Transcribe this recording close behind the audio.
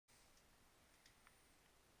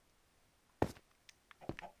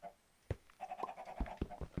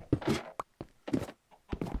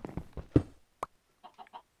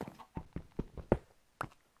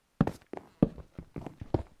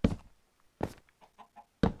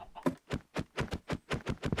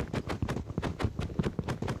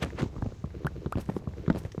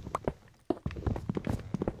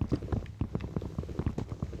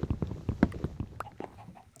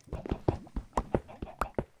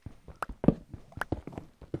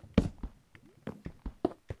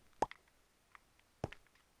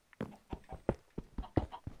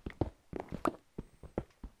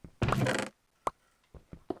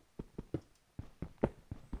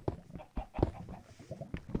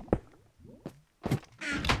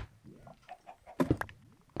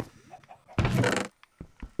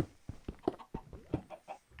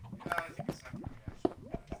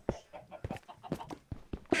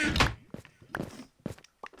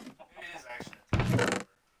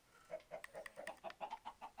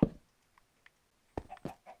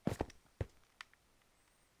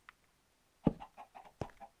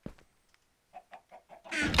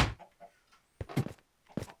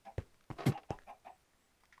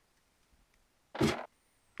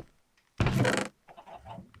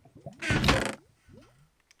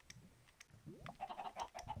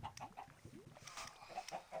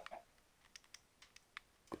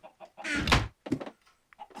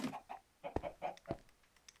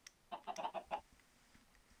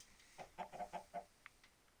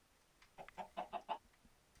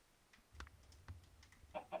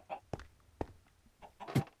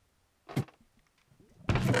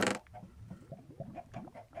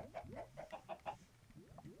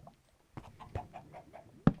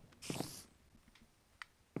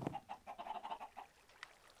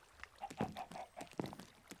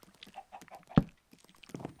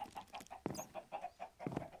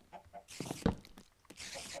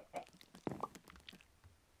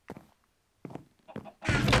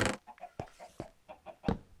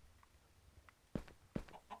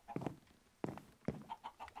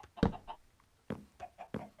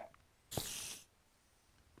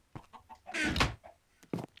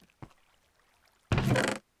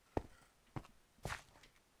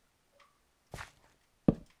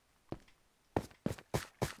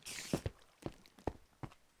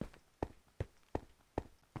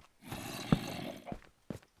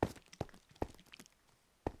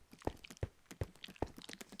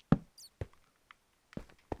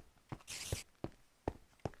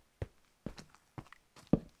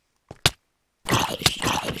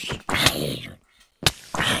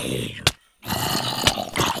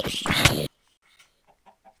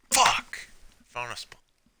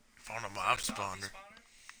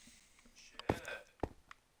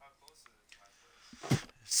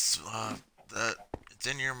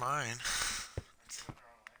in your mind.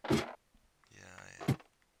 Yeah, I am.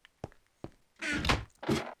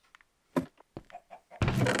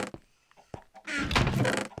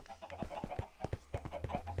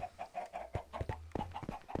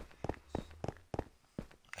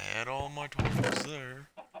 I had all my torches there.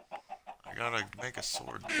 I gotta make a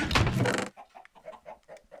sword.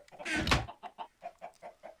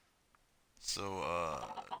 So,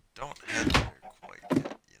 don't head there quite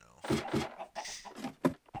yet, you know.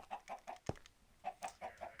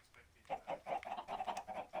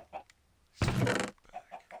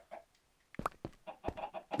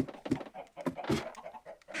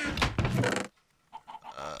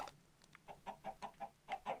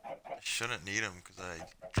 I shouldn't need them because I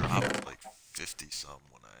dropped like 50 some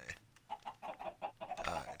when I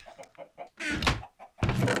died.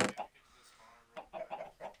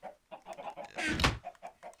 Yeah.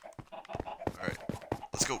 Alright,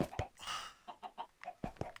 let's go.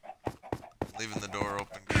 Leaving the door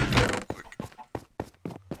open, real quick.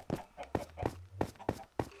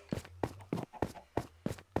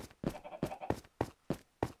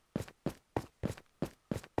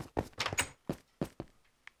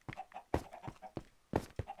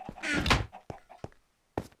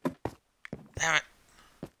 Damn it!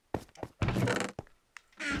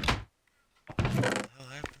 What the hell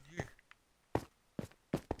happened here?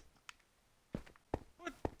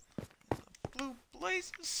 What in the blue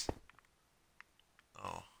blazes?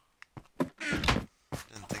 Oh.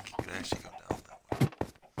 Didn't think you could actually go down that way.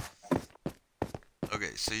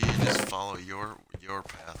 Okay, so you just follow your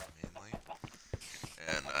path mainly,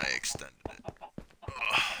 and I extended it.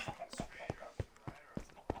 Ugh.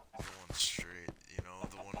 The one straight, you know,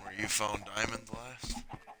 the one where you found diamond last.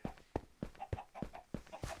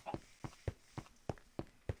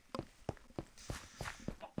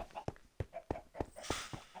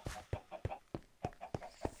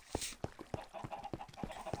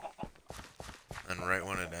 And right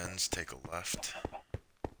when it ends, take a left.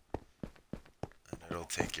 And it'll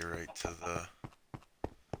take you right to the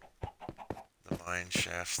mine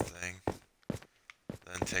shaft thing.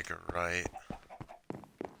 Then take a right.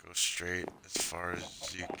 Go straight as far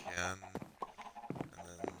as you can. And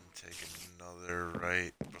then take another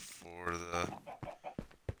right before the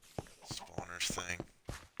spawners thing.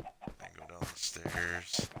 Then go down the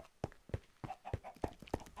stairs.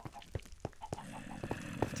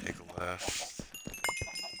 Take a left.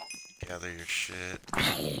 Gather your shit.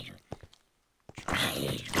 Die.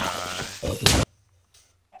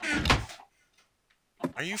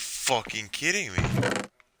 Are you fucking kidding me?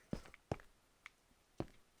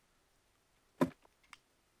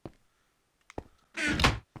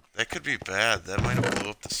 That could be bad. That might have blew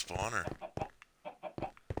up the spawner.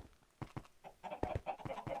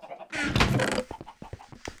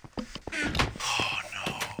 Oh no.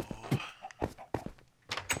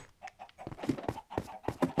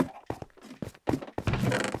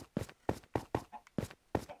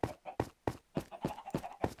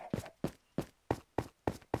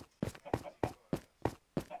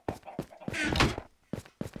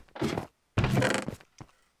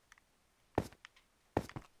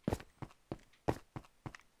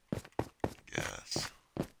 Yes.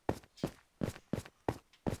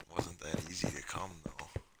 Wasn't that easy to come though.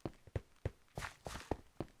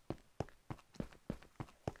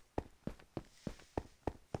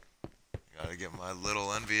 Gotta get my little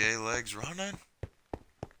NBA legs running.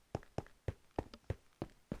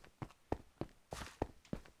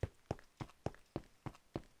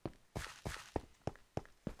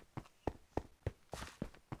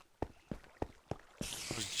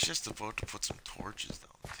 I was just about to put some torches down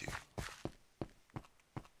too.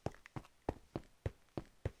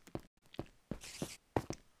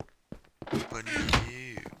 But